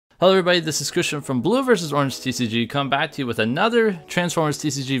Hello everybody, this is Christian from Blue vs. Orange TCG, come back to you with another Transformers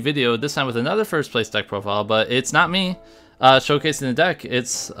TCG video, this time with another first place deck profile, but it's not me showcasing the deck,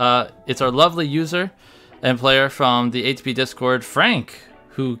 it's our lovely user and player from the ATP Discord, Frank,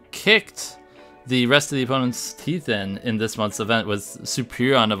 who kicked the rest of the opponent's teeth in this month's event with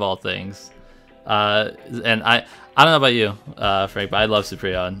Superion of all things. And I don't know about you, Frank, but I love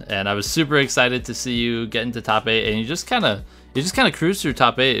Superion, and I was super excited to see you get into top 8, and you just kind of cruised through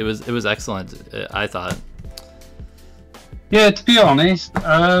top 8. It was excellent, I thought. Yeah, to be honest,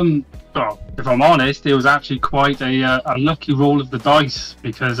 well, if I'm honest, it was actually quite a lucky roll of the dice,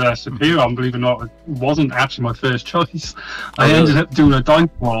 because Superion, believe it or not, wasn't actually my first choice. I ended up doing a dice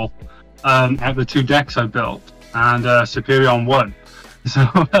roll out of the two decks I built, and Superion won. So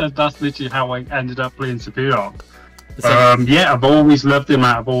that's literally how I ended up playing Superion. Yeah, I've always loved him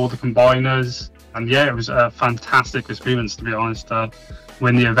out of all the combiners. And yeah, it was a fantastic experience, to be honest,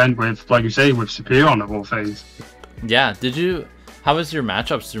 win the event with, like you say, with Superion of all things. Yeah, how was your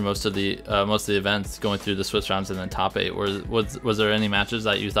matchups through most of the events, going through the Swiss rounds and then top 8? Was there any matches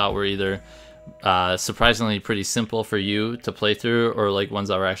that you thought were either surprisingly pretty simple for you to play through, or like ones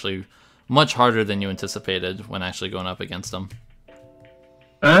that were actually much harder than you anticipated when actually going up against them?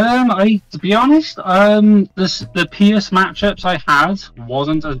 To be honest, the PS matchups I had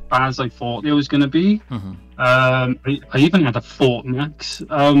wasn't as bad as I thought it was going to be. I even had a Fort Max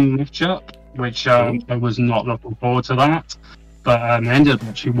matchup, which I was not looking forward to that. But I ended up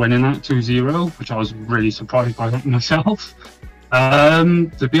actually winning that 2-0, which I was really surprised by that myself.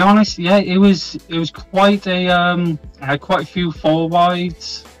 To be honest, yeah, it was quite I had quite a few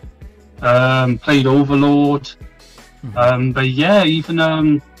 4-wides, played Overlord. But yeah,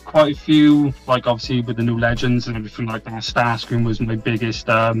 even quite a few, like obviously with the new legends and everything like that, Starscream was my biggest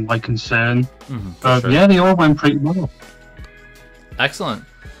my concern. But sure, yeah, they all went pretty well. Excellent.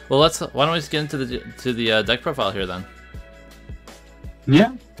 Well, why don't we just get into the deck profile here then?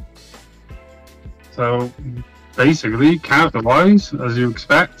 Yeah. So basically, character-wise, as you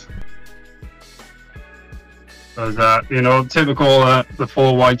expect, there's you know, typical the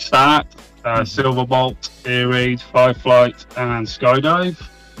 4-wide start. Silverbolt, Air Raid, Fireflight, and Skydive,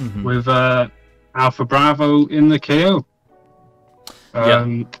 with Alpha Bravo in the KO.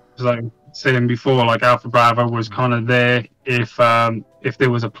 Like saying before, like Alpha Bravo was kind of there if there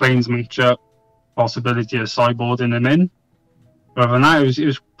was a planes matchup, possibility of sideboarding them in. Other than that, it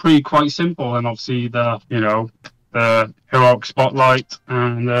was quite simple, and obviously the heroic spotlight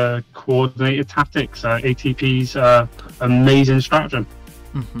and the coordinated tactics, ATP's amazing stratagem.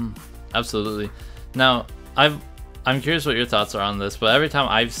 Absolutely. Now, I'm curious what your thoughts are on this, but every time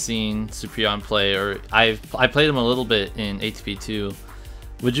I've seen Superion play, or I played him a little bit in ATP2,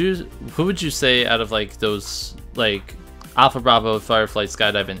 who would you say out of like those, like Alpha Bravo, Fireflight,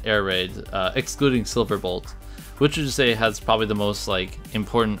 Skydive, and Air Raid, excluding Silverbolt, which would you say has probably the most like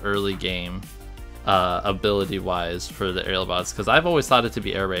important early game ability wise for the aerial bots? Because I've always thought it to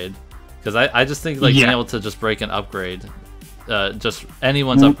be Air Raid, because I just think like being able to just break an upgrade, just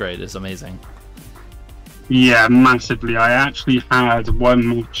anyone's upgrade is amazing. Yeah, massively. I actually had one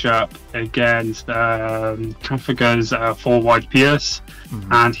matchup against Kafka's 4-wide PS,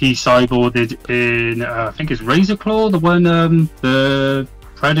 and he sideboarded in I think it's Razor Claw, the one the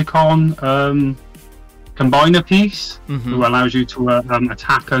Predacon combiner piece, who allows you to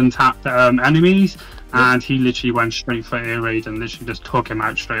attack untapped enemies, and he literally went straight for Air Raid and literally just took him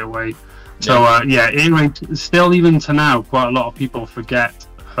out straight away. So yeah, Air Raid, still even to now, quite a lot of people forget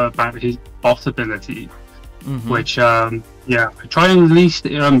about his bot ability, which yeah, I try and at least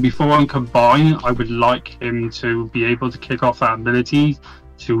before I combine, I would like him to be able to kick off that ability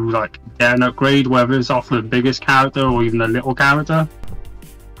to like get an upgrade, whether it's off the biggest character or even a little character.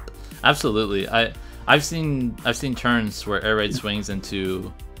 Absolutely. I've seen turns where Air Raid swings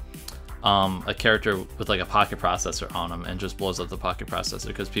into a character with like a pocket processor on him and just blows up the pocket processor,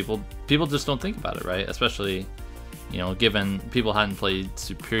 because people just don't think about it, right? Especially, you know, given people hadn't played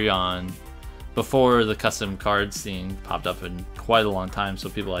Superion before the custom card scene popped up in quite a long time, so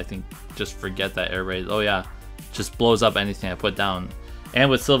people, I think, just forget that Air Raid, oh yeah, just blows up anything I put down. And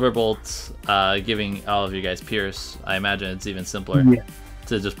with Silverbolt giving all of you guys Pierce, I imagine it's even simpler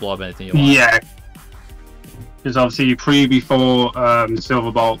to just blow up anything you want. Yeah. Because obviously before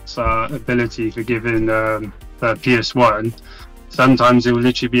Silverbolt's ability for giving the PS1, sometimes it would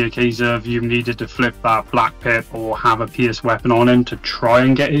literally be a case of you needed to flip that Black Pip or have a PS weapon on him to try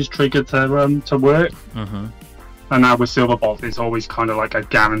and get his trigger to work. And now with Silverbolt, it's always kind of like a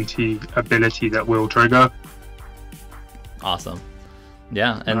guaranteed ability that will trigger. Awesome.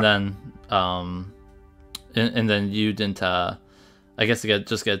 Yeah, and then you didn't I guess to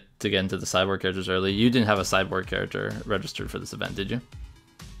get into the sideboard characters early, you didn't have a sideboard character registered for this event, did you?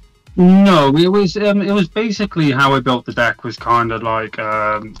 No, it was basically how I built the deck was kind of like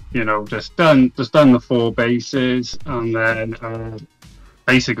you know, just done the 4 bases, and then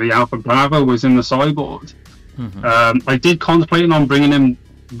basically Alpha Bravo was in the sideboard. I did contemplate on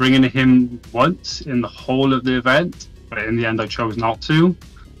bringing him once in the whole of the event, but in the end I chose not to.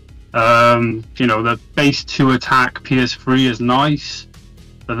 You know, the base 2 attack PS3 is nice,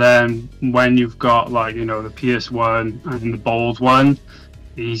 but then when you've got, like, you know, the PS1 and the bold one,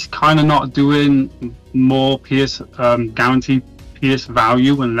 he's kind of not doing more PS guaranteed PS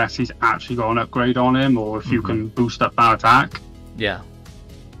value unless he's actually got an upgrade on him, or if you can boost up that attack. Yeah,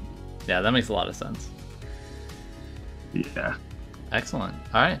 that makes a lot of sense. Yeah. Excellent.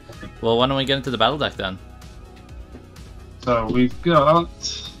 All right. Well, why don't we get into the battle deck then? So we've got,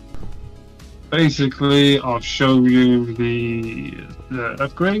 basically, I'll show you the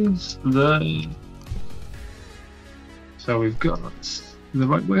upgrades. So we've got the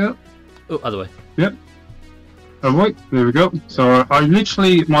right way up. Oh, other way. Yep. All right, there we go. So I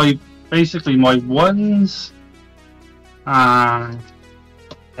literally, my ones, I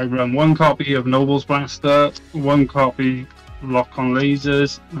run 1 copy of Noble's Blaster, 1 copy Lock on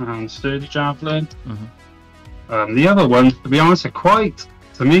Lasers, and Sturdy Javelin. The other one, to be honest, are quite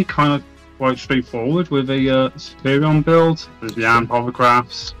straightforward with a Superion build. There's the Amp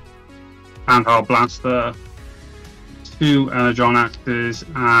Hovercrafts, Handheld Blaster, 2 Energon Axes,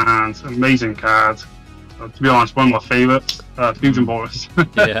 and amazing card. To be honest, one of my favorites, Fusion Boris.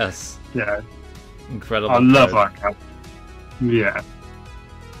 Yes. Yeah. Incredible. I love that card. Yeah.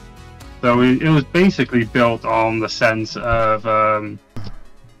 So it was basically built on the sense of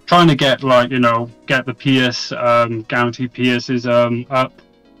trying to get, like, you know, get the PS, guaranteed PSs up.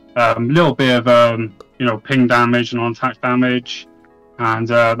 A little bit of, you know, ping damage and on-attack damage. And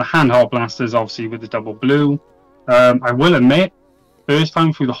the Handheld Blasters, obviously, with the double blue. I will admit, first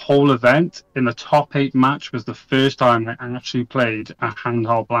time through the whole event, in the top 8 match was the first time I actually played a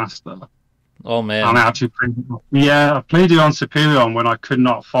Handheld Blaster. Oh man! And I actually played, I played it on Superion when I could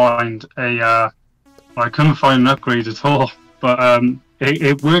not find I couldn't find an upgrade at all. But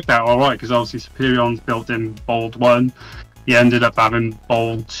it worked out all right, because obviously Superion's built in Bold 1. He ended up having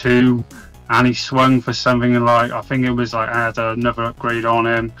Bold 2, and he swung for something like, I think it was like, I had another upgrade on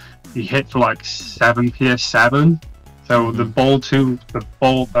him. He hit for like 7 PS7. So the Bold 2, the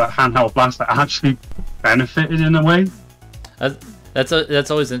Bold Handheld Blaster actually benefited in a way.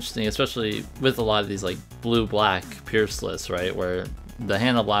 That's always interesting, especially with a lot of these like blue-black Pierce lists, right? Where the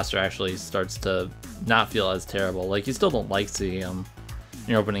Handheld Blaster actually starts to not feel as terrible. Like, you still don't like seeing him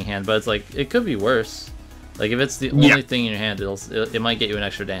in your opening hand, but it's like, it could be worse. Like, if it's the only thing in your hand, it might get you an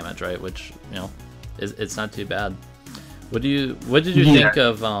extra damage, right? Which, you know, it's not too bad. What did you think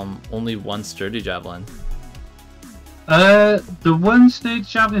of only 1 Sturdy Javelin? The 1 Sturdy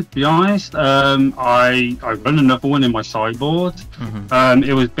Javelin, to be honest, I run another one in my sideboard.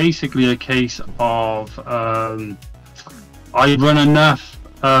 It was basically a case of I run enough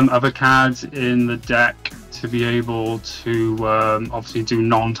other cards in the deck to be able to obviously do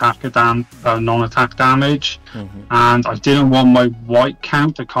non-attack damage, and I didn't want my white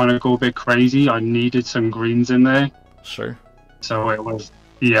count to kind of go a bit crazy. I needed some greens in there. Sure. So it was,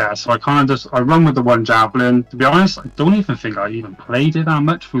 so I kind of I run with the 1 Javelin. To be honest, I don't even think I even played it that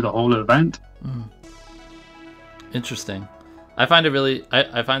much through the whole event. Interesting. I find it really,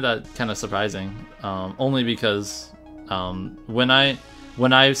 I find that kind of surprising, only because when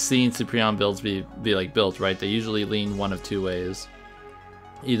I've seen Superion builds be like built, right, they usually lean one of 2 ways.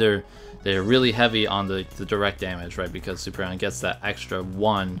 Either they're really heavy on the direct damage, right, because Superion gets that extra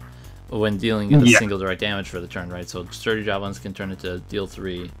 1 when dealing a single direct damage for the turn, right? So Sturdy Javelins can turn into deal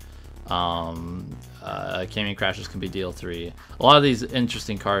 3. Canyon Crashers can be deal 3. A lot of these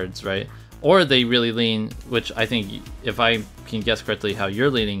interesting cards, right? Or they really lean, which I think, if I can guess correctly how you're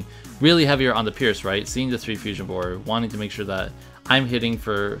leaning, really heavier on the Pierce, right? Seeing the 3 Fusion board, wanting to make sure that I'm hitting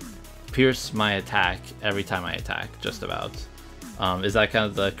for Pierce my attack every time I attack, just about. Is that kind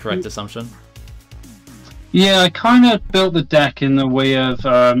of the correct assumption? Yeah, I kind of built the deck in the way of,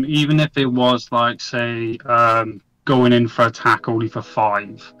 even if it was like, say, going in for attack only for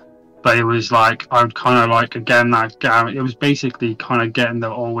 5, but it was like, I would kind of like, again, it was basically kind of getting the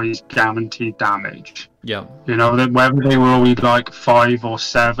always guaranteed damage. Yeah. You know, that whether they were always like 5 or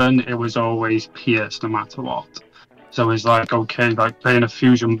 7, it was always pierce no matter what. So it's like, okay, like playing a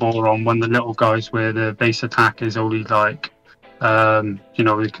Fusion Ball on one of the little guys where the base attack is only like, you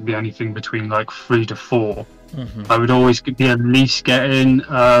know, it could be anything between like 3 to 4. I would always be at least getting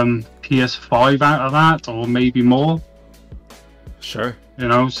PS5 out of that, or maybe more. Sure. You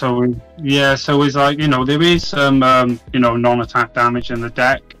know, so yeah, so it's like, you know, there is some you know, non-attack damage in the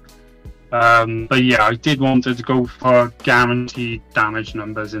deck. But yeah, I did want to go for guaranteed damage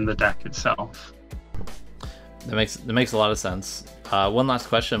numbers in the deck itself. That makes a lot of sense. One last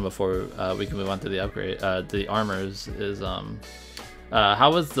question before we can move on to the upgrade, the armors is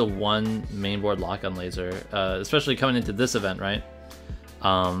how was the one mainboard lock-on laser, especially coming into this event, right?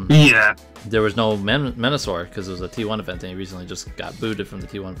 Yeah. There was no Menasor because it was a T1 event and he recently just got booted from the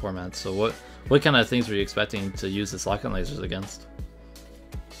T1 format. So what kind of things were you expecting to use this lock-on lasers against?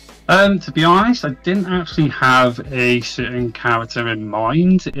 To be honest, I didn't actually have a certain character in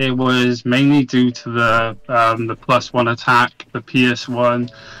mind. It was mainly due to the +1 attack, the PS1,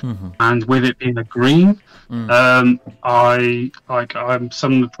 and with it being a green. Some of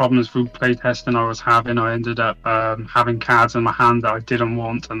the problems through playtesting I was having, I ended up having cards in my hand that I didn't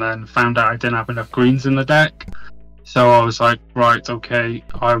want, and then found out I didn't have enough greens in the deck. So I was like, right, okay,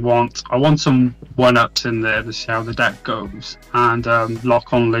 I want some 1-ups in there to see how the deck goes. And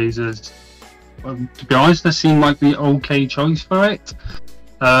lock-on lasers, to be honest, they seem like the okay choice for it.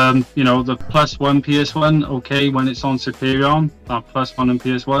 You know, the +1 PS1, okay, when it's on Superion, that +1 in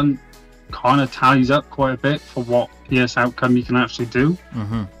PS1 kind of tallies up quite a bit for what PS outcome you can actually do.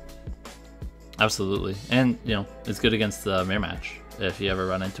 Absolutely, and you know, it's good against the mirror match if you ever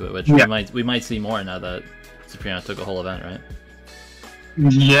run into it, which we might see more now that Superion took a whole event, right?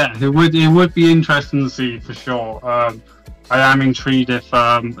 Yeah, it would be interesting to see for sure. I am intrigued if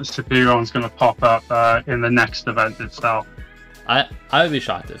Superion's going to pop up in the next event itself. I would be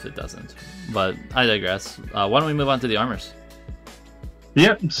shocked if it doesn't, but I digress. Why don't we move on to the armors?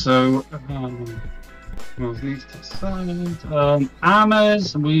 Yep. So move these to side.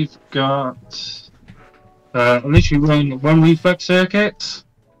 Armors, we've got literally one reflex circuit,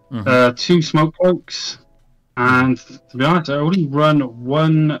 2 smoke cloaks. And to be honest, I only run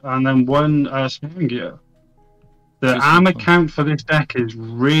one and then one sparring gear. The armor count for this deck is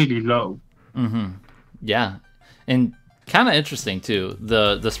really low. Yeah, and kind of interesting too.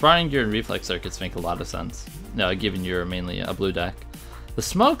 The sparring gear and reflex circuits make a lot of sense, given you're mainly a blue deck. The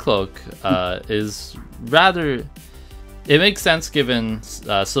smoke cloak is rather. It makes sense given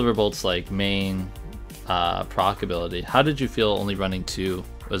Silverbolt's like main proc ability. How did you feel only running 2?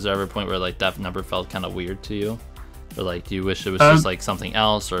 Was there ever a point where like that number felt kind of weird to you, or like do you wish it was just like something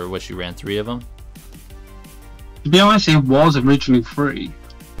else, or wish you ran 3 of them? To be honest, it was originally 3,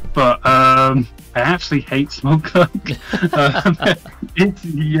 but I actually hate Smoke Cloak. I'm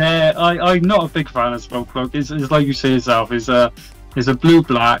not a big fan of Smoke Cloak. It's like you say yourself. It's a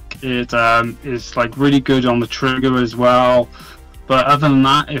blue-black. It is like really good on the trigger as well. But other than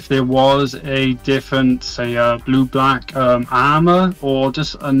that, if there was a different, say, blue-black armor or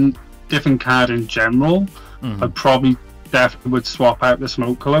just a different card in general, I probably definitely would swap out the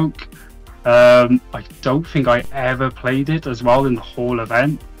Smoke Cloak. I don't think I ever played it as well in the whole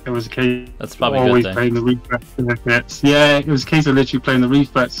event. It was a case That's probably always good playing the reflex circuits. Yeah, it was a case of literally playing the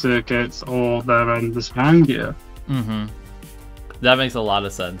reflex circuits or the span gear. That makes a lot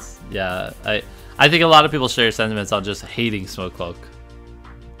of sense. Yeah, I think a lot of people share sentiments on just hating Smoke Cloak.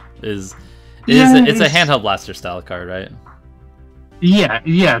 It's a handheld blaster style card, right?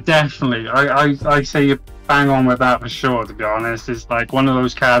 Yeah, definitely. I say you bang on with that for sure, to be honest. It's like one of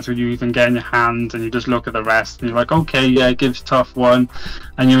those cards where you even get in your hand and you just look at the rest and you're like, okay, yeah, it gives tough one,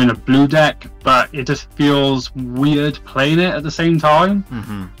 and you're in a blue deck, but it just feels weird playing it at the same time.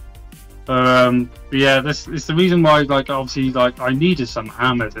 Yeah, this is the reason why, like, obviously, like, I needed some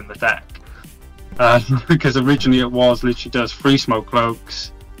hammers in the deck. Because originally it was literally just 3 smoke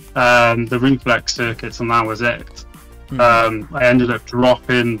cloaks, the reflex circuits, and that was it. I ended up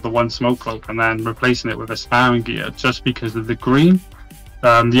dropping the 1 smoke cloak and then replacing it with a sparring gear just because of the green.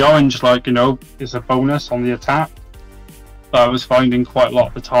 The orange, like, you know, is a bonus on the attack. But I was finding quite a lot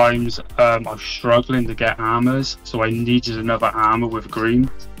of the times I was struggling to get armors, so I needed another armor with green.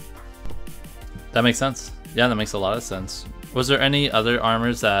 That makes sense. Yeah, that makes a lot of sense. Was there any other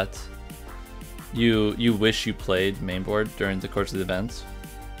armors that you wish you played mainboard during the course of the event?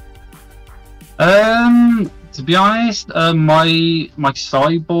 To be honest, my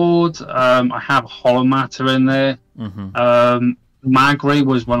sideboard, I have Hollow Matter in there. Magray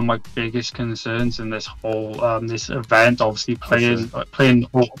was one of my biggest concerns in this whole this event. Obviously, playing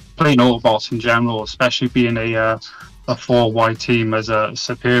Autobots in general, especially being a 4-white team as a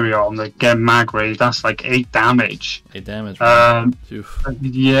Superion, like get Magray, that's like 8 damage. 8 damage. Right?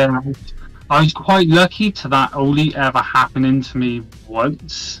 Yeah, I was quite lucky to that only ever happening to me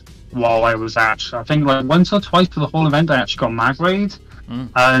once. While I was actually, I think like once or twice for the whole event, I actually got Magrade,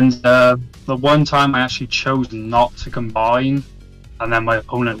 and the one time I actually chose not to combine and then my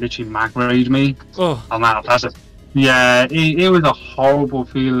opponent literally mag raid me. Oh, And yeah, it was a horrible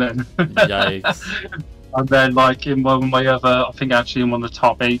feeling. yikes. And then like in one of my other, I think actually in one of the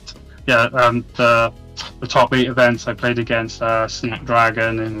top 8, yeah, the top 8 events I played against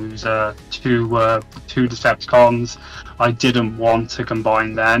Snapdragon, and it was two Decepticons. I didn't want to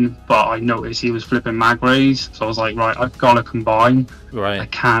combine then, but I noticed he was flipping mag rays, so I was like, right, I've got to combine. Right. I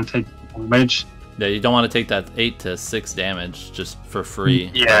can't take damage. Yeah, you don't want to take that 8 to 6 damage just for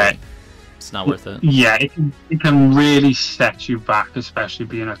free. Yeah. Right? It's not worth it. Yeah, it can really set you back, especially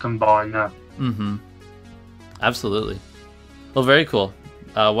being a combiner. Mm-hmm. Absolutely. Well, very cool.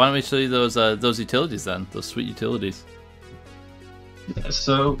 Why don't we show you those utilities then? Those sweet utilities. Yeah,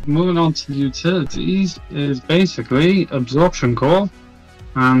 so moving on to the utilities is basically Absorption Core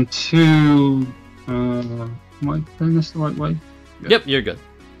and 2. Am I doing this the right way? Yep, you're good.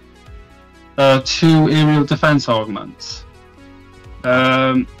 2 aerial defense augments.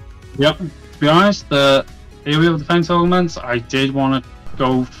 Yep. To be honest, the aerial defense augments, I did want to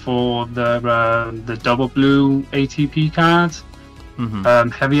go for the double blue ATP card,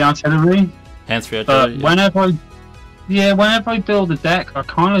 heavy artillery. Hands-free artillery. But whenever I build a deck, I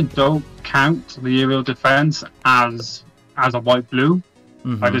kind of don't count the aerial defense as a white blue.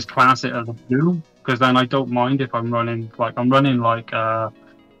 I just class it as a blue, because then I don't mind if I'm running I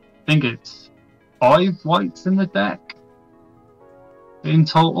think it's 5 whites in the deck in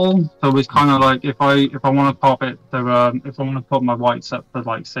total. So it's kind of like if I want to pop it, if I want to put my whites up for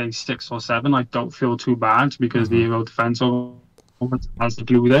like say 6 or 7, I don't feel too bad because the aerial defense has the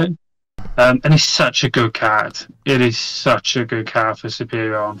blue there. And it's such a good card. It is such a good card for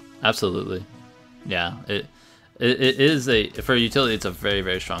Superion. Absolutely. Yeah, it is for a utility. It's a very,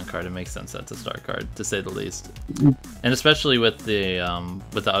 very strong card. It makes sense that's a start card, to say the least. And especially with the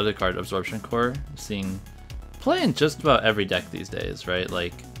other card, Absorption Core, play in just about every deck these days, right?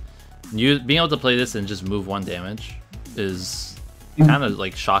 Like, being able to play this and just move 1 damage is kind of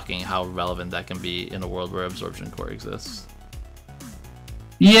like shocking how relevant that can be in a world where Absorption Core exists.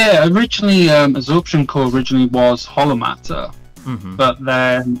 Yeah, originally Absorption Core was Hollow Matter, but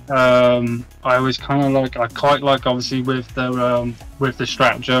then I was kind of like, I quite like, obviously with the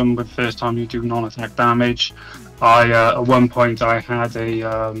stratagem, with first time you do non-attack damage. At one point I had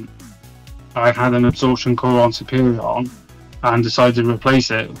an Absorption Core on Superion and decided to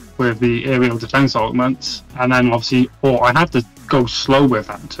replace it with the aerial defense augments, and then obviously I had to go slow with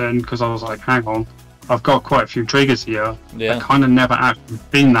that turn because I was like, hang on, I've got quite a few triggers here. Yeah. I kind of never actually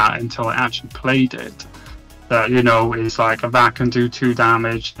seen that until I actually played it. That, you know, it's like that can do 2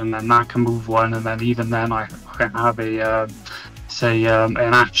 damage, and then that can move 1, and then even then I have an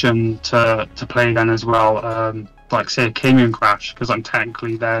action to play then as well, like say a Camion Crash, because I'm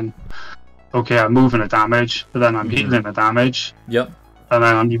technically then, okay, I'm moving a damage, but then I'm healing a damage. Yep. And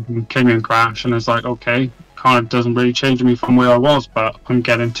then I'm using Camion Crash, and it's like, okay, kind of doesn't really change me from where I was, but I'm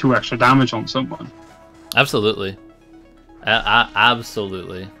getting 2 extra damage on someone. Absolutely.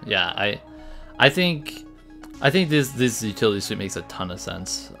 Absolutely. Yeah, I think this utility suite makes a ton of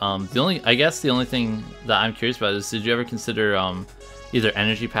sense. I guess the only thing that I'm curious about is, did you ever consider either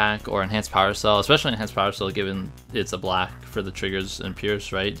Energy Pack or Enhanced Power Cell, especially Enhanced Power Cell, given it's a black for the triggers and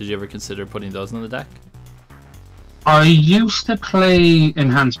Pierce, right? Did you ever consider putting those in the deck? I used to play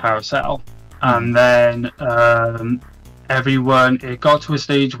Enhanced Power Cell, and then it got to a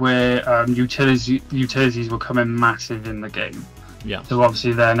stage where utilities were coming massive in the game. Yeah. So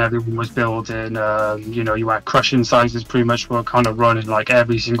obviously then everyone was building, you had crushing sizes pretty much were kind of running like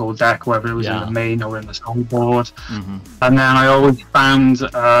every single deck, whether it was in the main or in the sideboard. And then I always found,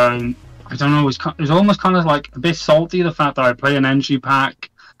 I don't know, it was almost kind of like a bit salty, the fact that I play an energy pack,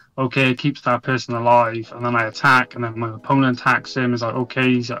 okay, it keeps that person alive, and then I attack, and then my opponent attacks him, it's like,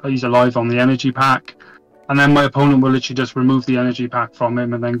 okay, he's alive on the energy pack. And then my opponent will literally just remove the energy pack from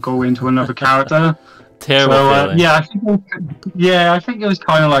him and then go into another character. Terrible feeling. I think it was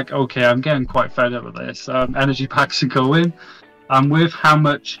kind of like, okay, I'm getting quite fed up with this. Energy packs are going, and with how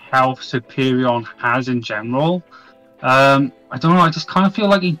much health Superion has in general, I don't know. I just kind of feel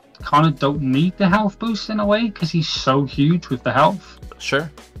like he kind of don't need the health boost in a way because he's so huge with the health.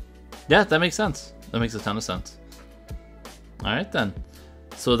 Sure. Yeah, that makes sense. That makes a ton of sense. All right then.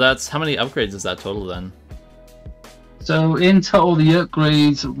 So that's how many upgrades is that total then? So in total, the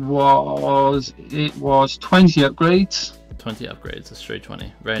upgrades was 20 upgrades. 20 upgrades, a straight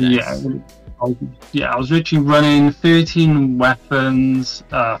 20. Very nice. I was literally running 13 weapons,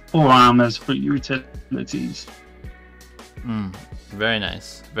 4 armors for utilities. Very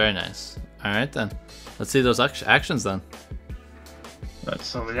nice, very nice. All right then, let's see those actions then. Right,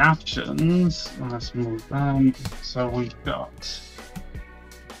 so the actions, let's move them. So we've got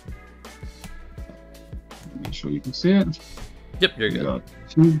make sure you can see it. Yep, you're good. Got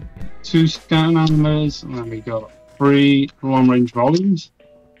two scan animals, and then we got 3 long-range volumes.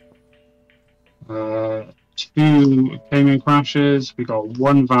 2 Cayman crashes. We got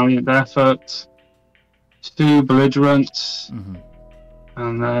 1 valiant effort. 2 belligerents.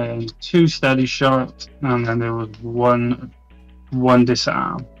 And then 2 steady shot, and then there was one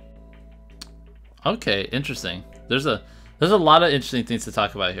disarm. Okay, interesting. There's a lot of interesting things to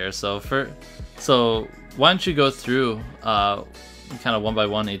talk about here. So why don't you go through kind of one by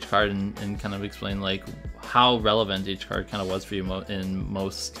one each card and kind of explain like how relevant each card kind of was for you in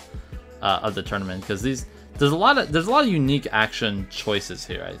most of the tournament, because there's a lot of unique action choices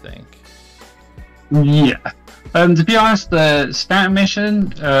here, I think. Yeah. To be honest, the stat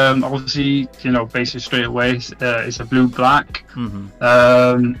mission, obviously, basically straight away, it's a blue-black.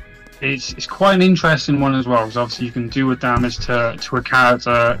 It's quite an interesting one as well, because obviously you can do a damage to a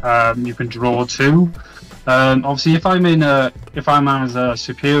character. You can draw 2. Obviously, if I'm as a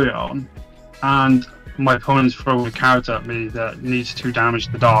Superion, and my opponent's throwing a character at me that needs 2 damage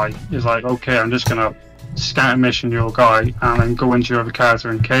to die, it's like, okay, I'm just gonna scatter mission your guy and then go into your other character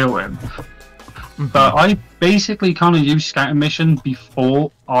and KO him. But I basically kind of use scatter mission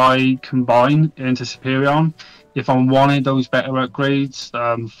before I combine into Superion, if I wanted those better upgrades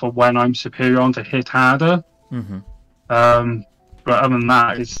for when I'm Superion to hit harder. But other than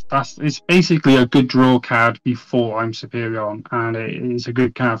that, it's basically a good draw card before I'm Superion, and it is a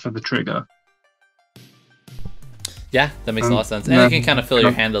good card for the trigger. Yeah, that makes a lot of sense, and it can kind of fill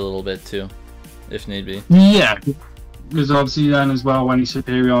your hand a little bit too, if need be. Yeah. Because obviously then as well, when he's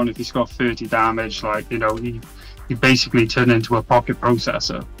Superion, if he's got 30 damage, like, he basically turned into a pocket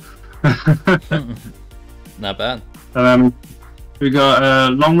processor. Not bad. We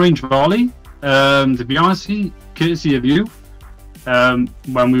got long range volley. To be honest, courtesy of you,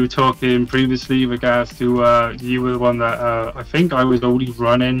 when we were talking previously with regards to you were the one that I think I was only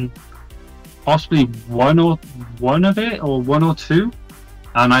running possibly one of it, or 1 or 2.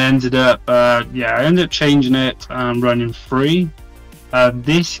 And I ended up, changing it and running 3.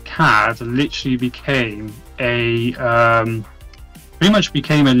 This card literally became pretty much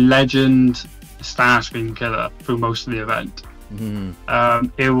became a legend Starscream killer through most of the event.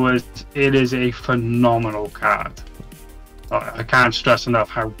 It is a phenomenal card. I can't stress enough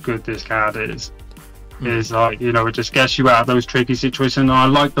how good this card is. It's like, it just gets you out of those tricky situations. And I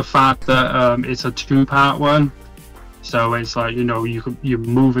like the fact that it's a 2-part one. So it's like, you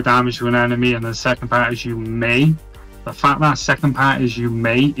move a damage to an enemy, and the second part is you may. The fact that second part is you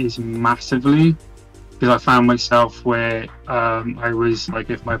may is massively, because I found myself where I was like,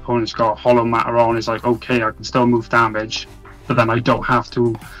 if my opponent's got hollow matter on, it's like, okay, I can still move damage, but then I don't have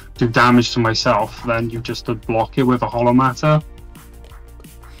to do damage to myself. Then you just block it with a hollow matter.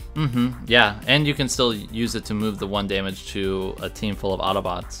 Yeah, and you can still use it to move the 1 damage to a team full of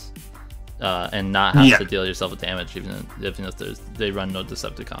Autobots. And not have to deal yourself with damage, even if they run no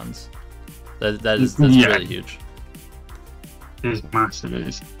Decepticons. That's really huge. It's massive, it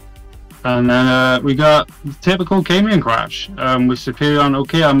is. And then we got typical Cayman crash with Superion.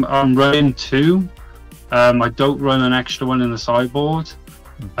 Okay, I'm running 2. I don't run an extra one in the sideboard.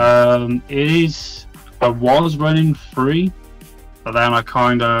 I was running 3, but then I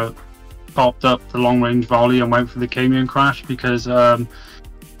kind of popped up the long range volley and went for the Cayman crash because.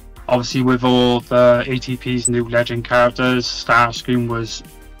 Obviously, with all the ATP's new legend characters, Starscream was...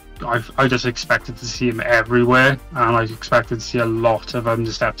 I just expected to see him everywhere, and I expected to see a lot of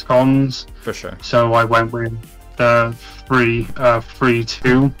Decepticons. For sure. So I went with the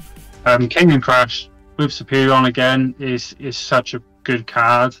 3-2. Cayman Crash with Superion again is such a good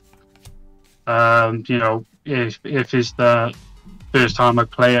card. If it's the first time I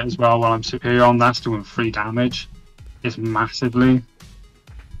play it as well while I'm Superion, that's doing 3 damage. It's massively.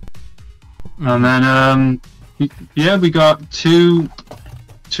 And then, we got two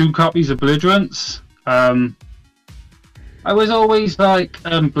copies of Belligerents. I was always like,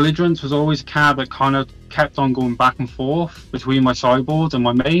 Belligerents was always a card that kind of kept on going back and forth between my sideboard and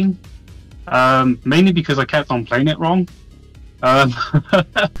my main. Mainly because I kept on playing it wrong. I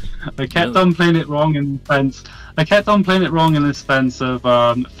kept on playing it wrong in the sense of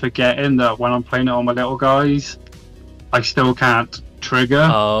forgetting that when I'm playing it on my little guys, I still can't trigger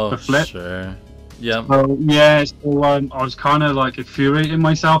the flip. Sure. Yeah. So yeah, so I was kind of like infuriating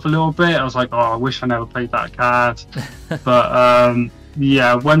myself a little bit. I was like, oh, I wish I never played that card. But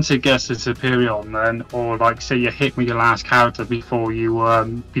yeah, once it gets to Superion, then, or like say you hit with your last character before you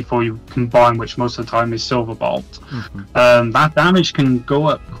combine, which most of the time is Silverbolt, that damage can go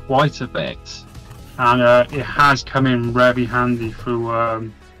up quite a bit, and it has come in very handy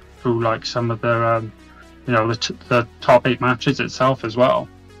through like some of the you know, the top 8 matches itself as well.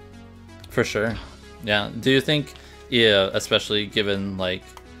 For sure. Yeah. Do you think, yeah, especially given like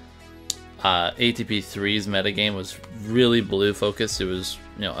ATP3's metagame was really blue focused, it was,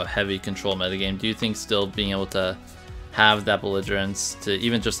 you know, a heavy control metagame. Do you think still being able to have that belligerence to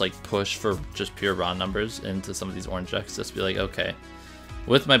even just like push for just pure raw numbers into some of these orange decks, just be like, okay,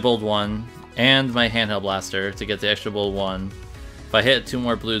 with my bold 1 and my handheld blaster to get the extra bold 1, if I hit 2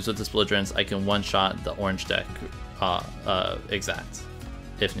 more blues with this belligerence, I can one-shot the orange deck exact,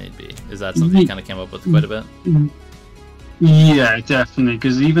 if need be? Is that something you kind of came up with quite a bit? Yeah, definitely,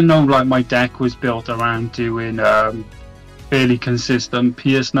 because even though like my deck was built around doing fairly consistent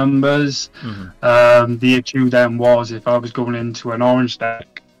Pierce numbers, the issue then was if I was going into an orange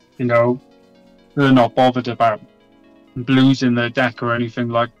deck, you know, they're not bothered about blues in their deck or anything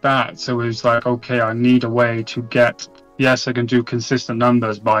like that. So it was like, okay, I need a way to get, yes, I can do consistent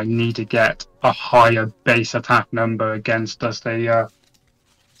numbers, but I need to get a higher base attack number against us.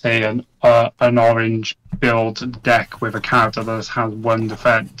 Say an orange build deck with a character that has 1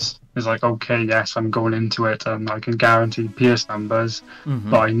 defense. It's like, okay, yes, I'm going into it and I can guarantee Pierce numbers,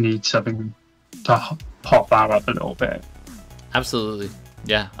 but I need something to pop that up a little bit. Absolutely.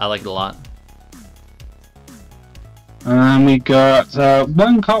 Yeah, I like it a lot. And we got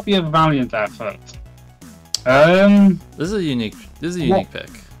 1 copy of Valiant Effort. This is a unique pick,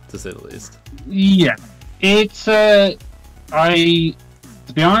 to say the least. Yeah, it's to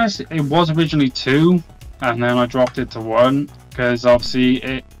be honest, it was originally 2, and then I dropped it to 1 because obviously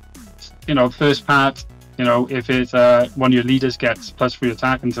it, you know, first part, you know, if it's one of your leaders gets +3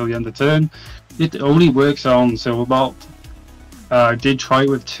 attack until the end of turn, it only works on Silver Bolt. I did try it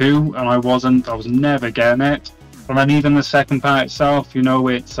with 2, and I was never getting it. And then even the second part itself, you know,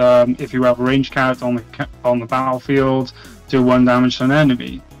 it's if you have a ranged character on the battlefield, do 1 damage to an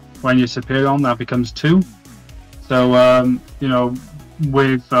enemy. When you're Superion, that becomes 2. So you know,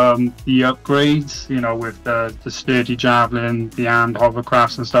 with the upgrades, you know, with the sturdy javelin, the armed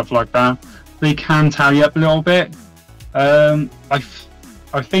hovercrafts and stuff like that, they can tally up a little bit.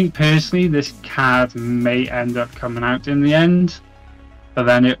 I think personally this card may end up coming out in the end, but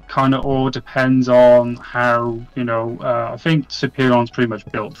then it kind of all depends on how, you know, I think Superion's pretty much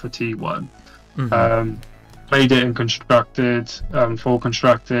built for T1. Played it in constructed, full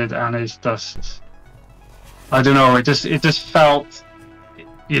constructed, and it's just, I don't know, it just felt,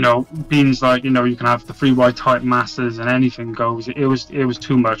 you know, beings like, you know, you can have the 3 white type masters and anything goes. It was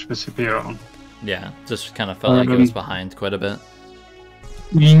too much for Superion. Yeah, just kind of felt like it was behind quite a bit.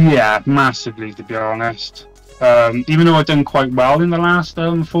 Yeah, massively, to be honest. Even though I've done quite well in the last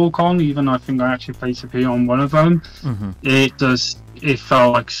full con, even I think I actually played Superion on one of them, it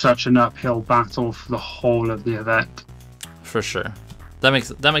felt like such an uphill battle for the whole of the event. For sure. That makes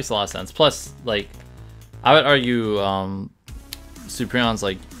a lot of sense. Plus, like, I would argue Superion's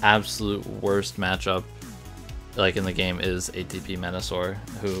like absolute worst matchup like in the game is ATP Menasor,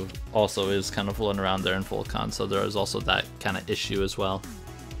 who also is kind of floating around there in full con, so there is also that kind of issue as well.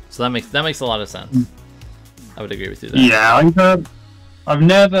 So that makes a lot of sense. I would agree with you there. Yeah,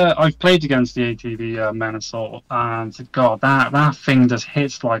 I've played against the ATP Menasor, and god, that thing just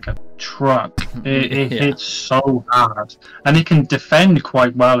hits like a truck. It hits so hard, and it can defend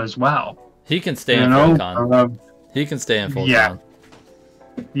quite well as well. He can stay in full con. He can stay in full con.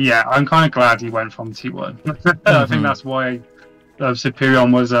 Yeah, I'm kind of glad he went from T1. I think that's why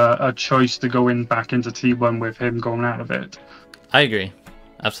Superion was a choice to go back into T1 with him going out of it. I agree,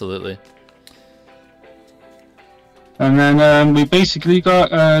 absolutely. And then we basically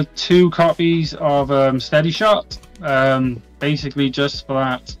got 2 copies of Steady Shot. Basically just for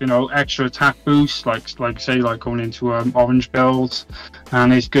that, you know, extra attack boost, like going into orange builds,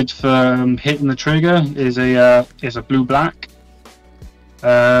 and it's good for hitting the trigger. Is a blue-black.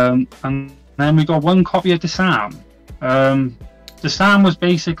 And then we got 1 copy of Disarm. Disarm was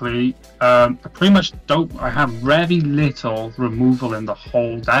basically pretty much dope. I have very little removal in the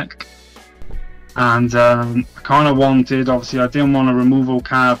whole deck, and I kind of wanted, obviously I didn't want a removal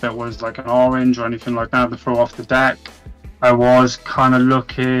card that was like an orange or anything like that to throw off the deck. I was kind of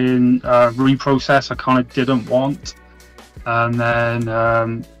looking reprocess I kind of didn't want, and then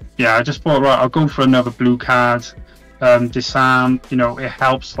yeah, I just thought, right, I'll go for another blue card. Disarm, you know, it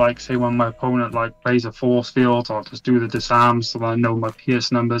helps, like, say when my opponent like plays a force field, I'll just do the disarm so I know my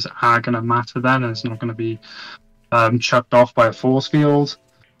pierce numbers are going to matter then, and it's not going to be chucked off by a force field.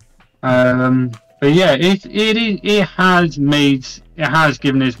 But yeah, it has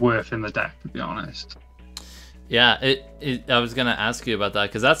given its worth in the deck, to be honest. Yeah, I was gonna ask you about that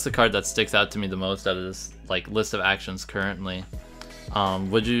because that's the card that sticks out to me the most out of this like list of actions currently.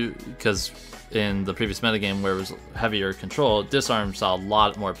 Would you, because in the previous metagame where it was heavier control, Disarm saw a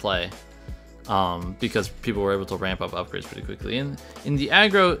lot more play, because people were able to ramp up upgrades pretty quickly. In the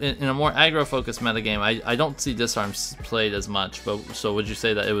aggro, in a more aggro-focused metagame, I don't see Disarm played as much. But so would you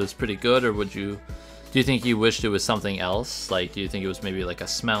say that it was pretty good, or do you think you wished it was something else? Like, do you think it was maybe like a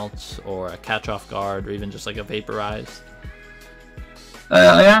Smelt or a Catch Off Guard, or even just like a Vaporize?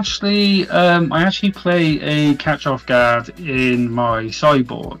 I actually play a catch-off guard in my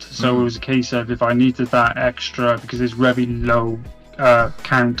sideboard, so it was a case of if I needed that extra, because there's very low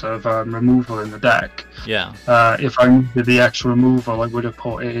count of removal in the deck. Yeah. If I needed the extra removal, I would have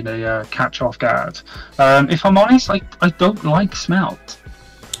put in a catch-off guard. If I'm honest, I don't like Smelt.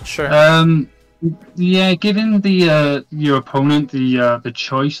 Sure. Yeah, giving the your opponent the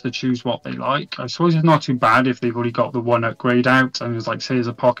choice to choose what they like, I suppose it's not too bad if they've already got the one upgrade out, and it's like, say, there's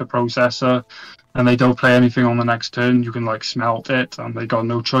a pocket processor, and they don't play anything on the next turn. You can like Smelt it, and they got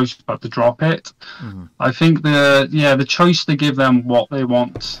no choice but to drop it. I think the choice to give them what they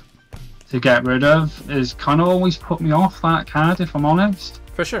want to get rid of is kind of always put me off that card, if I'm honest.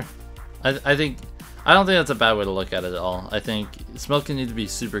 For sure, I don't think that's a bad way to look at it at all. I think Smelt can either be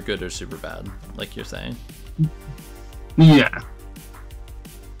super good or super bad, like you're saying. Yeah.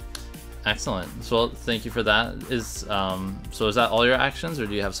 Excellent. So thank you for that. So is that all your actions, or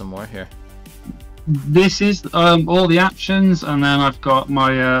do you have some more here? This is all the actions, and then I've got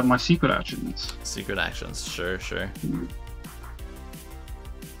my my secret actions. Secret actions, sure.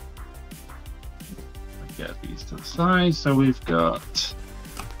 Get these to the side. So we've got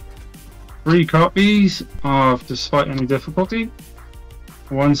 3 copies of Despite Any Difficulty,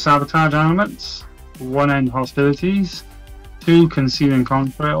 1 Sabotage Elements, 1 End Hostilities, 2 Concealing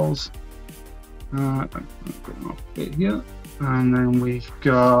Contrails, here, and then we've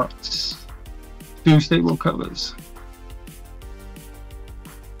got 2 Stable Covers.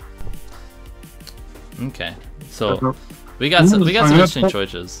 Okay, so we got some interesting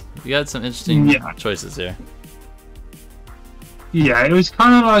choices. We got some interesting choices here. Yeah, it was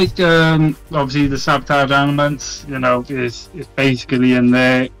kind of like, obviously the Sabotage Elements, is basically in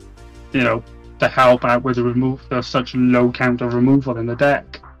there, to help out with the removal. There's such a low count of removal in the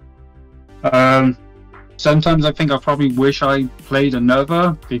deck. Sometimes I think I probably wish I played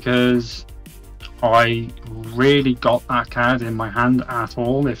another, because I really got that card in my hand at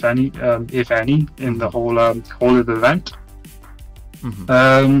all, if any, in the whole of the event.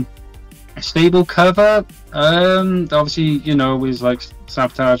 Stable cover, obviously, is like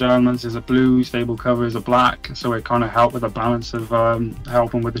Sabotage Elements is a blue, stable cover is a black, so it kind of helped with the balance of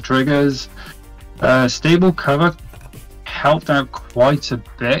helping with the triggers. Stable cover helped out quite a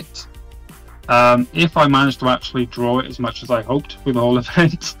bit. If I managed to actually draw it as much as I hoped with the whole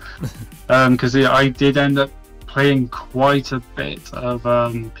event, because I did end up playing quite a bit of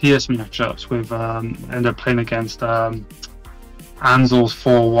PS matchups with, end up playing against Ansel's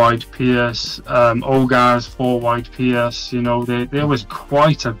 4-wide PS, Olgar's 4-wide PS. There was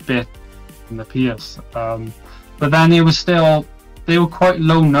quite a bit in the PS, but then it was still, they were quite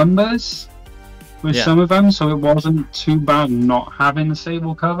low numbers with some of them, so it wasn't too bad not having the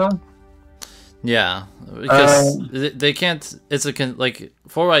stable cover. Yeah, because they can't. It's like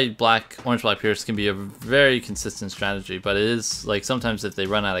 4-wide black, orange black Pierce can be a very consistent strategy, but it is like sometimes if they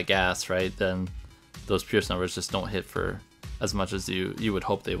run out of gas, right, then those Pierce numbers just don't hit for as much as you would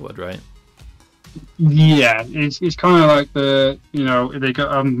hope they would, right? Yeah, it's kind of like the they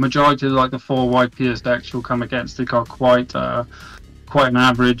got a majority of like the 4-wide Pierce decks you'll come against. They got quite an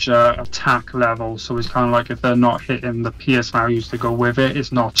average attack level, so it's kind of like if they're not hitting the PS values to go with it,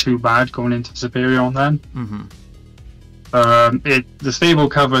 it's not too bad going into Superion then. The stable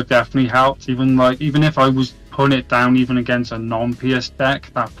cover definitely helped, even if I was putting it down even against a non-PS deck,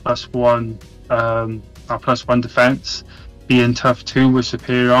 that +1 defense being tough 2 with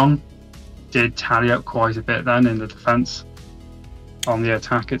Superion did tally up quite a bit then in the defense on the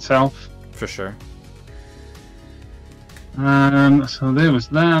attack itself. For sure. So there was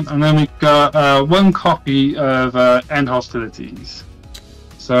that, and then we've got 1 copy of End Hostilities.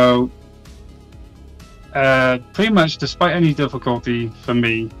 So pretty much, despite any difficulty for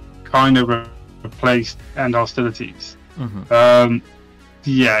me, kind of replaced End Hostilities.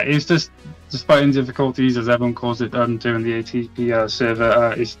 Yeah, it's just despite any difficulties, as everyone calls it during the ATP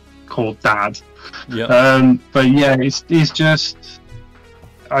server, it's called Dad. But yeah, it's just.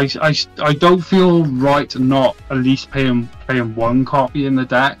 I don't feel right not at least playing 1 copy in the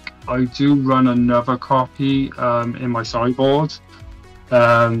deck. I do run another copy in my sideboard,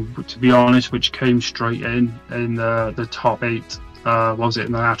 to be honest, which came straight in the top 8. Was it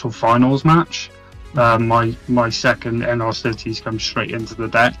in the actual finals match? my second end hostilities come straight into the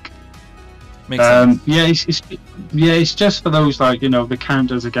deck. Makes sense. It's just for those, like, you know, the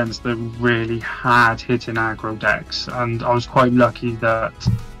counters against the really hard hitting aggro decks, and I was quite lucky that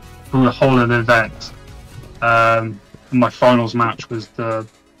through the whole of the event, my finals match was the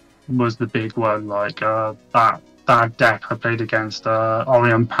big one. Like that deck I played against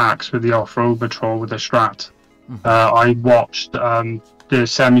Orion Pax with the off-road patrol with the strat. I watched the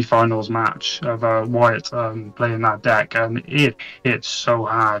semi-finals match of Wyatt playing that deck, and it hit so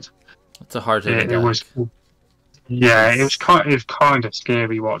hard. It's a hard hit. It was, yeah, it was kind of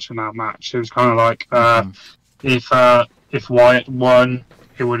scary watching that match. It was kind of like if Wyatt won,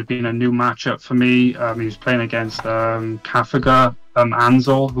 it would have been a new matchup for me. He was playing against Kafka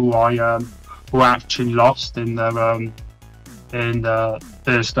Ansel, who who actually lost in the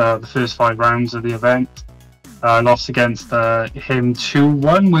first 5 rounds of the event. Lost against him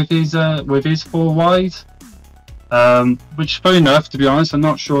 2-1 with his 4 wide. Which, fair enough, to be honest. I'm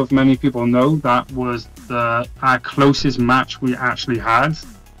not sure if many people know that was our closest match we actually had.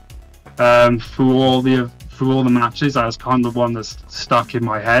 Through all the matches, that was kind of the one that's stuck in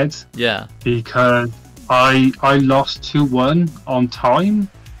my head. Yeah. Because I lost 2-1 on time,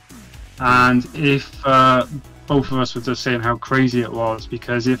 and if both of us were just saying how crazy it was,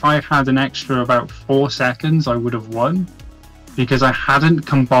 because if I had an extra about 4 seconds, I would have won, because I hadn't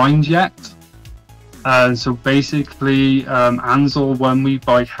combined yet. So basically, Ansel won me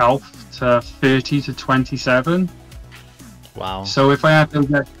by health to 30 to 27. Wow. So if I had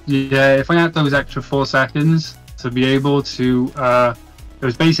those extra 4 seconds to be able to, it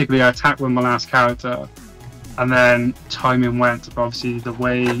was basically I attacked with my last character, and then timing went. Obviously, the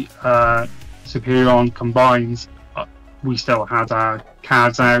way Superion combines, we still had our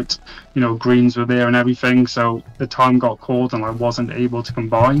cards out. You know, greens were there and everything. So the time got called, and I wasn't able to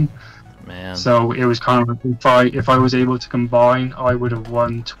combine. Man. So it was kind of like, if I was able to combine, I would have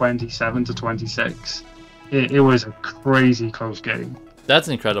won 27 to 26. It was a crazy close game. That's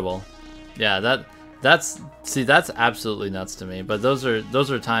incredible. Yeah, that's absolutely nuts to me. But those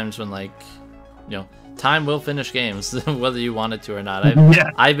are times when, like, you know, time will finish games whether you want it to or not.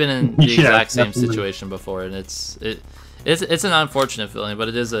 I've been in the exact same situation before, and it's an unfortunate feeling, but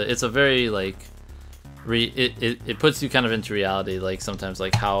it's a very, like, it puts you kind of into reality, like sometimes,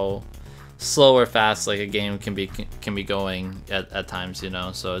 like how slow or fast like a game can be going at times, you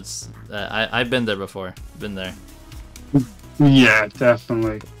know. So it's I've been there before. Been there. Yeah,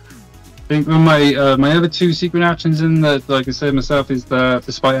 definitely. I think one of my other 2 secret actions in that, like I said myself, is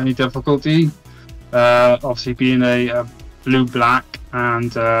despite any difficulty. Obviously, being a blue-black,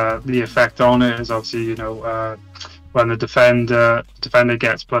 and the effect on it is obviously, you know, when the defender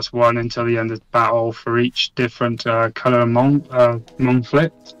gets +1 until the end of the battle for each different color mon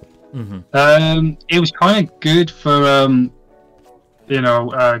flip. It was kind of good for you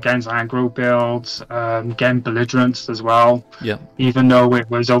know, against aggro builds, getting belligerents as well. Yeah. Even though it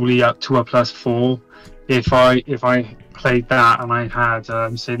was only up to a +4, if I played that and I had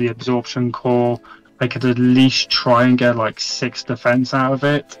say the absorption core, I could at least try and get like 6 defense out of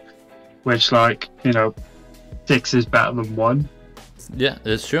it, which, like, you know, 6 is better than 1. Yeah,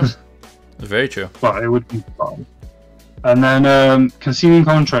 it's true. Very true. But it would be fun. And then concealing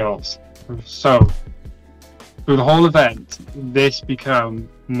contrails. So through the whole event, this became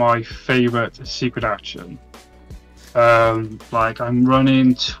my favorite secret action. Like, I'm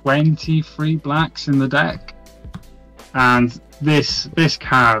running 23 blacks in the deck, and this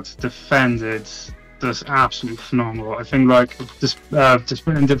card defended just absolutely phenomenal. I think, like,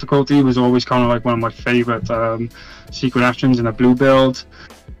 displacing difficulty was always kind of like one of my favorite secret actions in a blue build.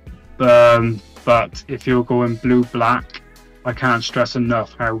 But if you're going blue-black, I can't stress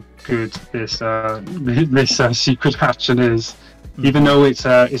enough how good this secret action is. Even though it's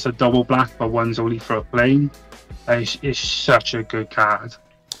a double black, but one's only for a plane, it's such a good card.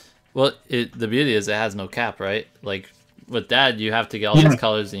 Well, the beauty is it has no cap, right? Like with that, you have to get all these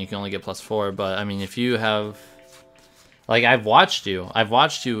colors, and you can only get +4. But I mean, if you have, like, I've watched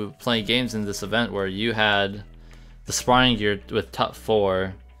you play games in this event where you had the sparring gear with top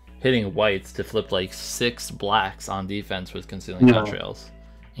 4. Hitting whites to flip like 6 blacks on defense with concealing contrails,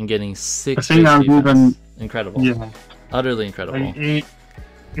 and getting 6. I think that was even incredible. Yeah, utterly incredible. It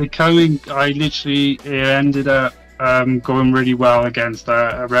ended up going really well against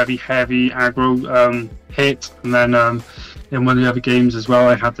a very heavy aggro hit, and then in one of the other games as well,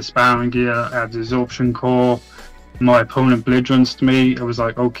 I had the sparring gear, I had the absorption core. My opponent belligerents me. It was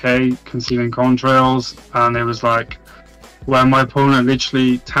like, okay, concealing contrails, and it was like, when my opponent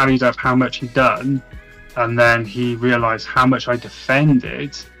literally tallied up how much he'd done, and then he realized how much I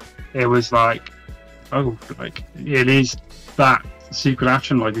defended, it was like, oh, like it is that secret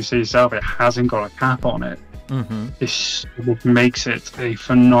action, like you say yourself, it hasn't got a cap on it. This what makes it a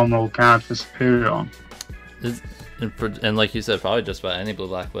phenomenal card for Superion. And like you said, probably just about any blue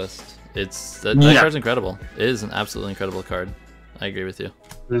blacklist. That card's incredible. It is an absolutely incredible card. I agree with you.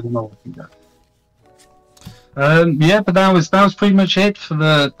 There's another thing there. Yeah, but that was pretty much it for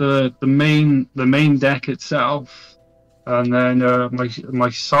the main deck itself. And then my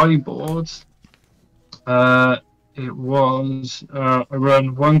sideboard, it was I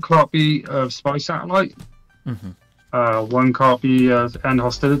run 1 copy of Spy Satellite, 1 copy of End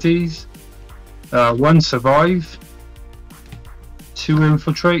Hostilities, 1 Survive, 2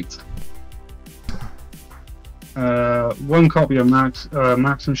 Infiltrate, 1 copy of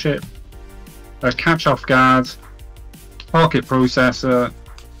Marksmanship, a Catch Off Guard, Pocket Processor,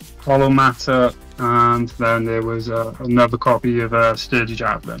 Hollow Matter, and then there was another copy of Sturdy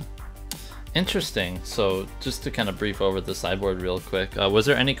Javelin. Interesting. So just to kind of brief over the sideboard real quick, was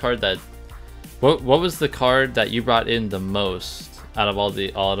there any card that what was the card that you brought in the most out of all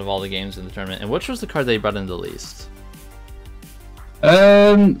the games in the tournament, and which was the card that you brought in the least?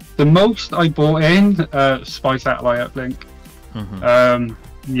 The most I bought in Spy Satellite Uplink.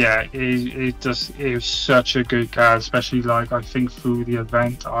 Yeah, it was such a good card, especially like I think through the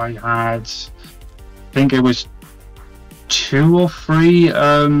event I had, I think it was 2 or 3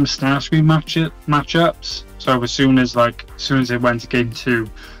 Starscream matchups. So as soon as it went to game 2,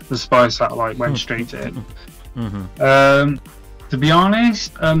 the Spy Satellite went straight in. To be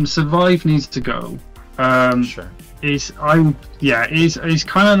honest, Survive needs to go. Sure. It's kind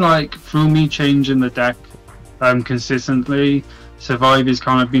of like through me changing the deck consistently. Survive has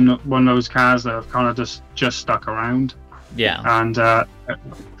kind of been one of those cards that have kind of just stuck around. Yeah. And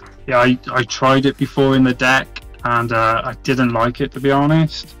I tried it before in the deck, and I didn't like it, to be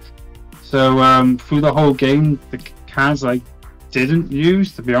honest. So through the whole game, the cards I didn't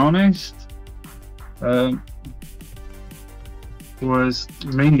use, to be honest, was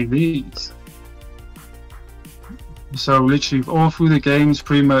mainly these. So literally all through the games,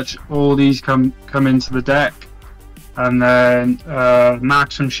 pretty much all these come into the deck. And then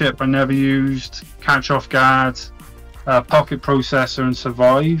Marksmanship I never used, Catch Off Guard, Pocket Processor, and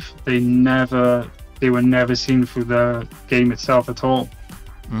Survive. They were never seen through the game itself at all.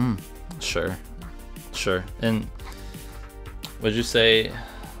 Sure. And would you say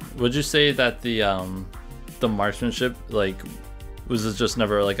that the Marksmanship, like, was it just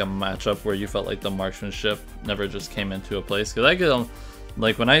never like a matchup where you felt like the Marksmanship never just came into a place? Because I could,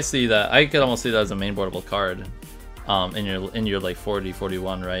 like, when I see that, I could almost see that as a main boardable card in your like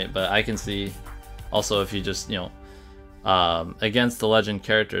 40-41, right? But I can see also if you just, you know, against the legend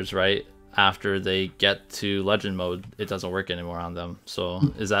characters, right, after they get to legend mode, it doesn't work anymore on them. So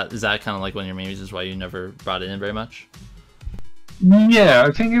is that kind of like one of your main reasons why you never brought it in very much? Yeah,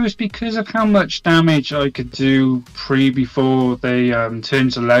 I think it was because of how much damage I could do before they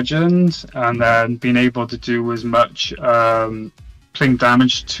turned to legend, and then being able to do as much playing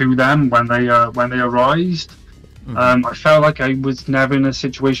damage to them when they arise. I felt like I was never in a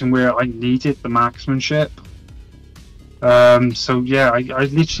situation where I needed the Marksmanship. So yeah,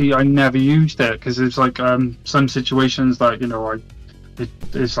 I never used it, because it's like some situations, like, you know,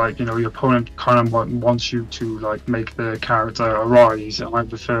 it's like, you know, your opponent kind of wants you to like make the character arise, and I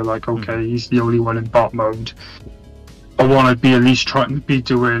prefer like, okay, he's the only one in bot mode. I want to be at least trying to be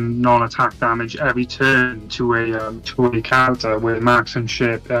doing non-attack damage every turn to a character. With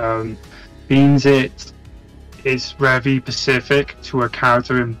Marksmanship means it is very specific to a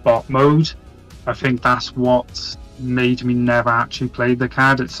character in bot mode. I think that's what made me never actually play the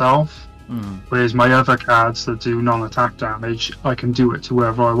card itself. Whereas my other cards that do non-attack damage, I can do it to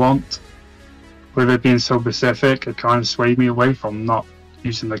whoever I want. With it being so specific, it kind of swayed me away from not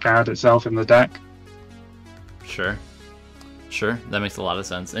using the card itself in the deck. Sure, that makes a lot of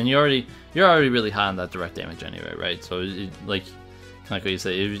sense. And you're already really high on that direct damage anyway, right? So like what you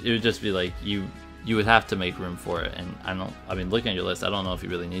say, it would just be like you would have to make room for it. And I mean, looking at your list, I don't know if you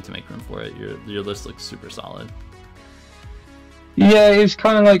really need to make room for it. Your list looks super solid. Yeah, it's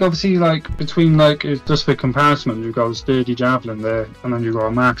kind of like, obviously, like between, like, just for comparison, you've got a Sturdy Javelin there, and then you've got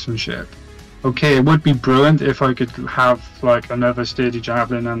a Marksmanship. Okay, it would be brilliant if I could have like another Sturdy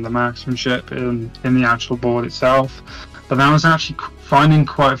Javelin and the Marksmanship in the actual board itself, but I was actually finding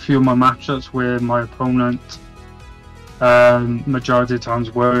quite a few of my matchups where my opponent majority of the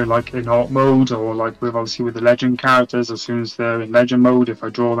times were like in alt mode, or like obviously with the legend characters, as soon as they're in legend mode, if I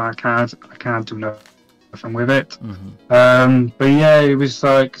draw that card, I can't do nothing with it. But yeah, it was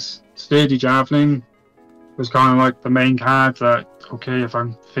like Sturdy Javelin was kind of like the main card that, okay, if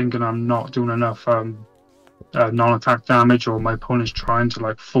I'm thinking I'm not doing enough non-attack damage, or my opponent's trying to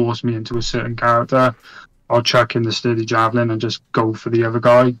like force me into a certain character, I'll chuck in the Sturdy Javelin and just go for the other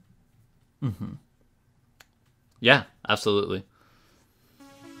guy. Mm-hmm. Yeah, absolutely.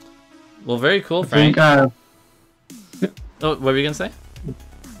 Well, very cool, Frank. Oh, what were you gonna say?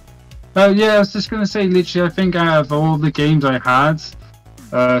 Yeah, I was just gonna say, literally, I think out of all the games I had,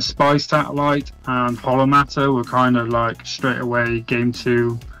 Spy Satellite and Hollow Matter were kind of like straight away game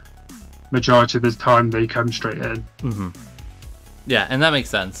 2. Majority of the time they come straight in. Mm-hmm. Yeah, and that makes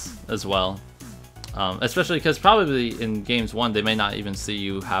sense as well. Especially because probably in games 1 they may not even see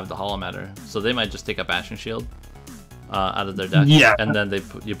you have the Hollow Matter, so they might just take a Bashing Shield out of their deck, yeah, and then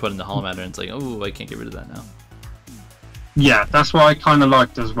you put in the Hollow Matter, and it's like, oh, I can't get rid of that now. Yeah, that's what I kind of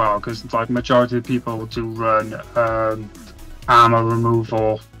liked as well, because like majority of people do run armor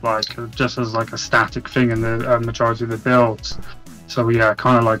removal like just as like a static thing in the majority of the builds. So yeah,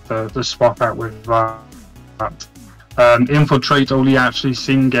 kind of like the swap out with that. Infiltrate only actually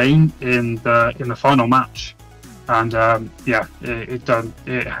seen game in the final match, and yeah,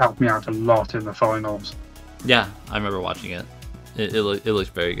 it helped me out a lot in the finals. Yeah, I remember watching it. It looks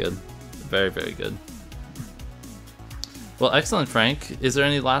very good, very, very good. Well, excellent, Frank. Is there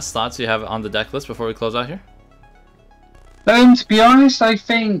any last thoughts you have on the deck list before we close out here? To be honest, I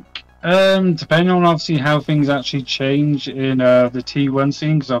think depending on obviously how things actually change in the T1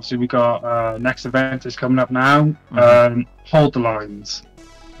 scene, because obviously we got next event is coming up now. Hold the lines.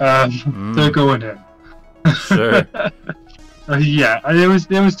 They're going in. Sure. Yeah, there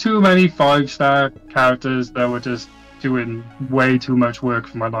was too many 5-star characters that were just doing way too much work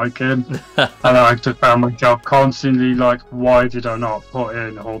for my liking, and I just found myself constantly like, why did I not put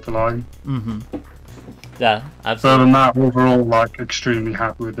in Hold the Line? Yeah, absolutely. But other than that, overall, like, extremely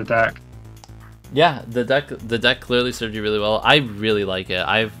happy with the deck. Yeah, the deck clearly served you really well. I really like it.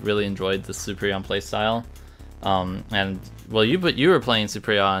 I've really enjoyed the Superion playstyle. And well, you were playing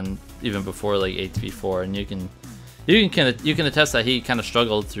Superion even before like ATP4, and you can attest that he kind of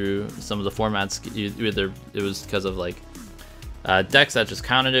struggled through some of the formats. Either it was because of like decks that just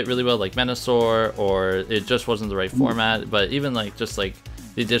countered it really well, like Menasor, or it just wasn't the right format. But even like just like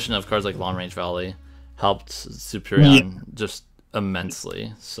the addition of cards like Long Range Volley helped Superion just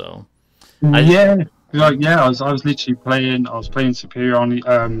immensely. So I was literally playing. I was playing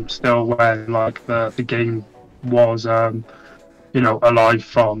Superion still when like the game was alive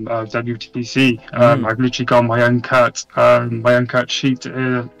from WTC. I've literally got my uncut sheet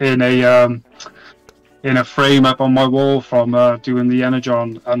in a frame up on my wall from doing the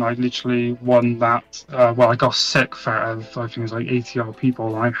Energon, and I literally won that. I got sick for I think it was like 80 odd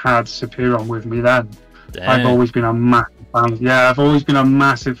people, and I had Superion with me then. Damn. I've always been a massive fan. Yeah, I've always been a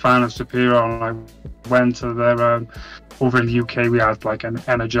massive fan of Superion. I went to their over in the UK. We had like an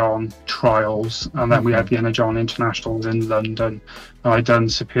Energon trials, and then we had the Energon Internationals in London. And I done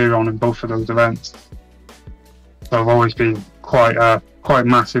Superion in both of those events. So I've always been quite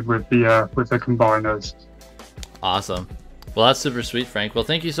massive with the combiners. Awesome. Well, that's super sweet, Frank. Well,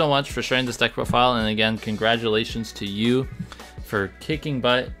 thank you so much for sharing this deck profile, and again, congratulations to you for kicking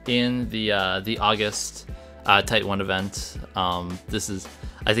butt in the August Tight 1 event.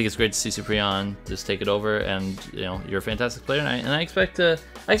 I think it's great to see Superion just take it over, and you're a fantastic player, and I expect to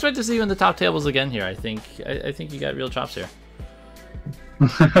see you in the top tables again here. I think you got real chops here.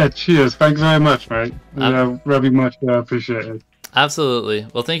 Cheers! Thanks very much, mate. Very much appreciated. Absolutely.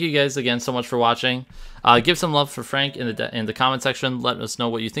 Well, thank you guys again so much for watching. Give some love for Frank in the comment section. Let us know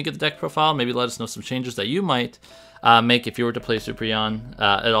what you think of the deck profile. Maybe let us know some changes that you might make if you were to play Superion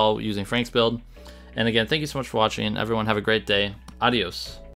at all using Frank's build. And again, thank you so much for watching. Everyone have a great day. Adios.